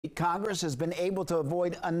Congress has been able to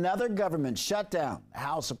avoid another government shutdown. The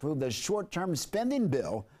House approved a short-term spending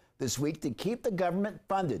bill this week to keep the government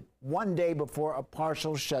funded one day before a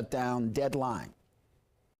partial shutdown deadline.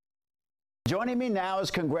 Joining me now is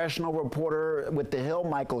congressional reporter with The Hill,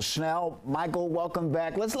 Mychael Schnell. Mychael, welcome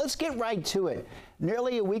back. Let's get right to it.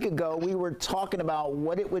 Nearly a week ago, we were talking about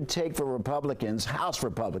what it would take for Republicans, House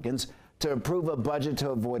Republicans, to approve a budget to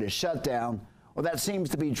avoid a shutdown. Well, that seems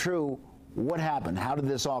to be true. What happened? How did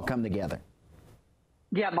this all come together?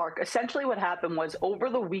 Yeah, Mark, essentially what happened was over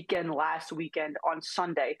the weekend, last weekend on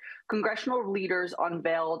Sunday, congressional leaders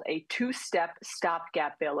unveiled a two-step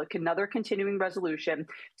stopgap bill, another continuing resolution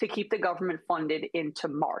to keep the government funded into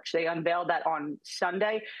March. They unveiled that on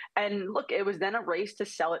Sunday. And look, it was then a race to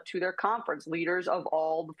sell it to their conference, leaders of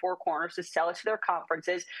all the four corners to sell it to their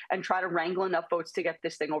conferences and try to wrangle enough votes to get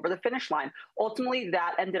this thing over the finish line. Ultimately,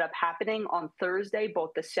 that ended up happening on Thursday, both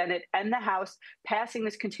the Senate and the House passing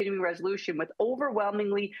this continuing resolution with overwhelming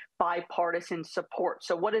bipartisan support.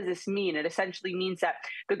 So what does this mean? It essentially means that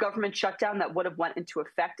the government shutdown that would have went into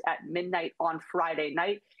effect at midnight on Friday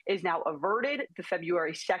night is now averted. The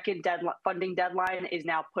February 2nd funding deadline is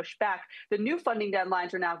now pushed back. The new funding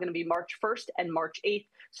deadlines are now going to be March 1st and March 8th.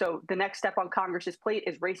 So the next step on Congress's plate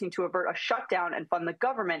is racing to avert a shutdown and fund the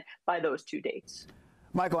government by those two dates.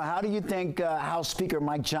 Mychael, how do you think House Speaker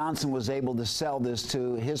Mike Johnson was able to sell this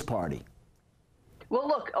to his party? Well,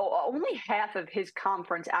 look, only half of his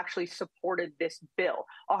conference actually supported this bill.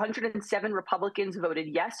 107 Republicans voted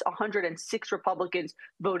yes, 106 Republicans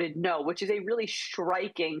voted no, which is a really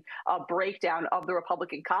striking breakdown of the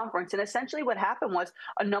Republican conference. And essentially what happened was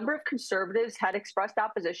a number of conservatives had expressed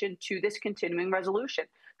opposition to this continuing resolution,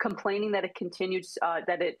 complaining that it continued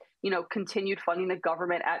continued funding the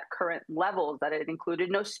government at current levels, that it included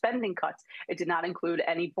no spending cuts. It did not include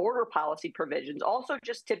any border policy provisions. Also,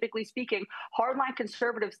 just typically speaking, hardline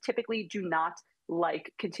conservatives typically do not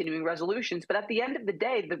like continuing resolutions. But at the end of the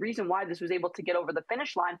day, the reason why this was able to get over the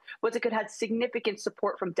finish line was it could have significant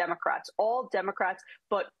support from Democrats. All Democrats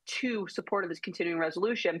but two supported this continuing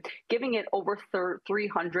resolution, giving it over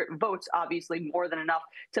 300 votes, obviously more than enough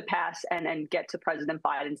to pass and get to President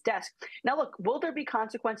Biden's desk. Now, look, will there be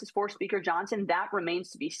consequences for Speaker Johnson? That remains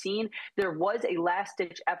to be seen. There was a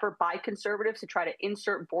last-ditch effort by conservatives to try to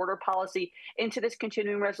insert border policy into this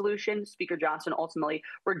continuing resolution. Speaker Johnson ultimately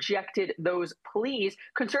rejected those pleas.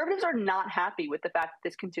 Conservatives are not happy with the fact that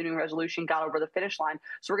this continuing resolution got over the finish line.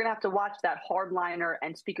 So we're going to have to watch that hardliner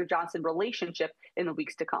and Speaker Johnson relationship in the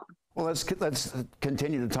weeks to come. Well, let's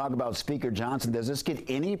continue to talk about Speaker Johnson. Does this get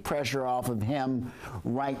any pressure off of him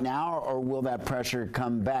right now, or will that pressure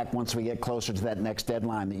come back once we get closer to that next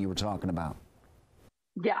deadline that you were talking about?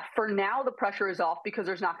 Yeah, for now, the pressure is off because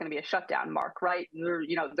there's not going to be a shutdown, Mark, right?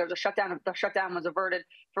 There's a shutdown. The shutdown was averted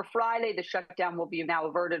for Friday. The shutdown will be now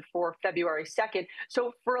averted for February 2nd.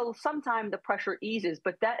 So for some time, the pressure eases.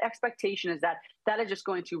 But that expectation is that that is just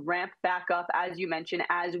going to ramp back up, as you mentioned,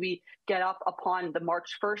 as we get up upon the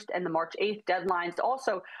March 1st and the March 8th deadlines.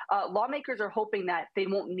 Also, lawmakers are hoping that they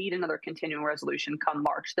won't need another continuing resolution come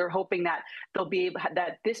March. They're hoping that they'll be able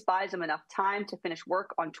that this buys them enough time to finish work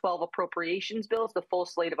on 12 appropriations bills, the full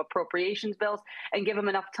slate of appropriations bills, and give them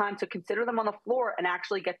enough time to consider them on the floor and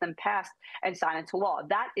actually get them passed and signed into law.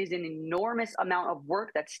 That is an enormous amount of work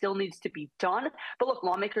that still needs to be done. But look,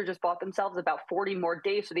 lawmakers just bought themselves about 40 more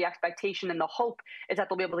days. So the expectation and the hope is that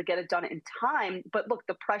they'll be able to get it done in time. But look,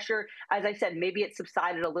 the pressure, as I said, maybe it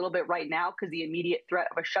subsided a little bit right now because the immediate threat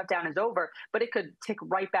of a shutdown is over, but it could tick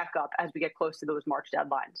right back up as we get close to those March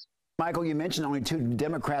deadlines. Mychael, you mentioned only two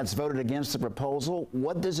Democrats voted against the proposal.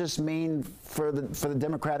 What does this mean for the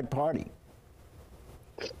Democratic Party?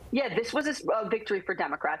 Yeah, this was a victory for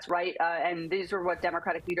Democrats, right? And these are what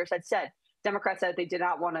Democratic leaders had said. Democrats said they did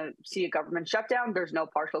not want to see a government shutdown. There's no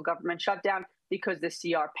partial government shutdown because the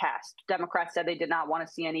CR passed. Democrats said they did not want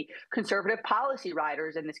to see any conservative policy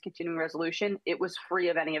riders in this continuing resolution. It was free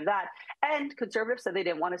of any of that. And conservatives said they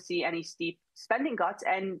didn't want to see any steep spending cuts.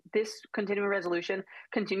 And this continuing resolution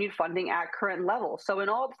continued funding at current levels. So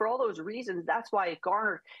for all those reasons, that's why it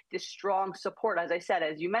garnered this strong support. As I said,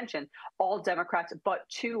 as you mentioned, all Democrats but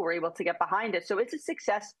two were able to get behind it. So it's a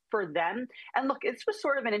success for them. And look, this was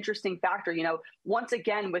sort of an interesting factor. Once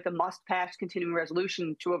again, with a must-pass continuing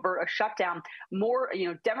resolution to avert a shutdown,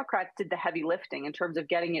 Democrats did the heavy lifting in terms of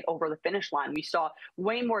getting it over the finish line. We saw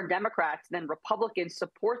way more Democrats than Republicans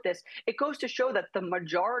support this. It goes to show that the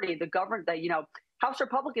majority, House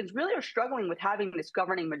Republicans really are struggling with having this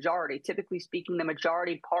governing majority. Typically speaking, the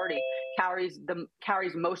majority party carries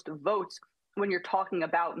most votes when you're talking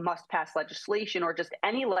about must-pass legislation or just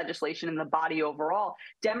any legislation in the body overall,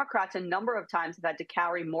 Democrats a number of times have had to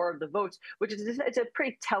carry more of the votes, which is it's a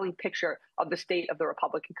pretty telling picture of the state of the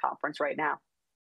Republican conference right now.